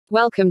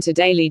Welcome to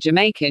Daily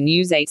Jamaica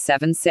News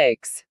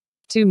 876.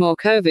 2 more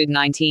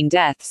COVID-19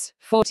 deaths,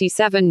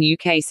 47 new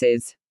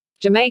cases.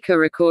 Jamaica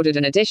recorded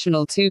an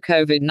additional 2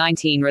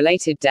 COVID-19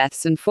 related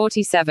deaths and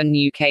 47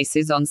 new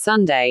cases on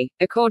Sunday,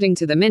 according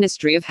to the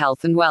Ministry of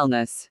Health and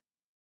Wellness.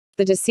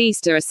 The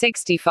deceased are a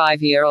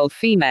 65-year-old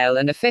female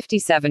and a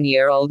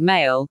 57-year-old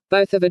male,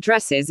 both of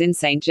addresses in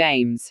St.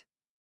 James.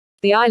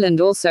 The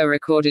island also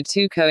recorded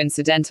 2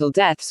 coincidental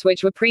deaths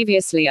which were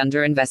previously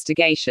under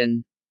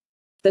investigation.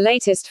 The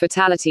latest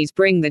fatalities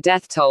bring the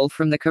death toll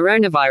from the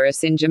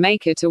coronavirus in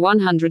Jamaica to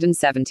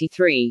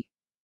 173.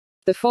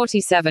 The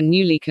 47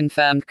 newly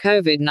confirmed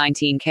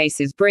COVID-19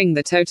 cases bring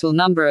the total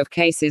number of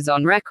cases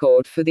on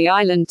record for the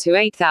island to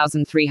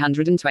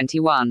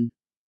 8,321.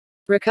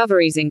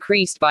 Recoveries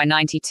increased by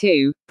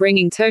 92,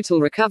 bringing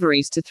total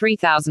recoveries to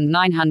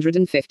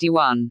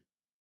 3,951.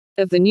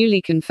 Of the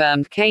newly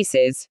confirmed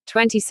cases,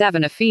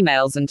 27 are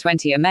females and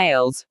 20 are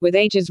males, with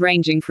ages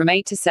ranging from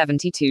 8 to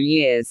 72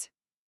 years.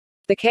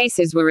 The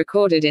cases were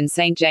recorded in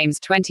St. James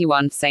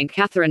 21, St.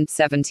 Catherine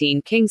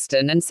 17,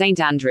 Kingston and St.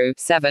 Andrew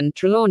 7,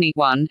 Trelawney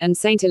 1, and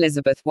St.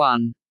 Elizabeth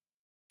 1.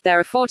 There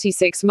are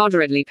 46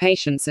 moderately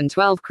patients and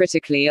 12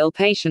 critically ill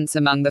patients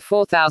among the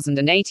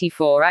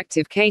 4,084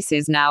 active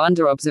cases now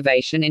under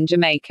observation in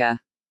Jamaica.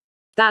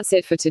 That's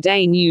it for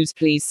today news.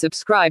 Please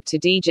subscribe to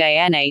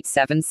DJN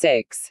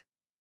 876.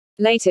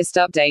 Latest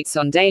updates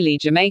on Daily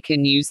Jamaica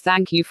News.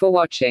 Thank you for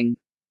watching.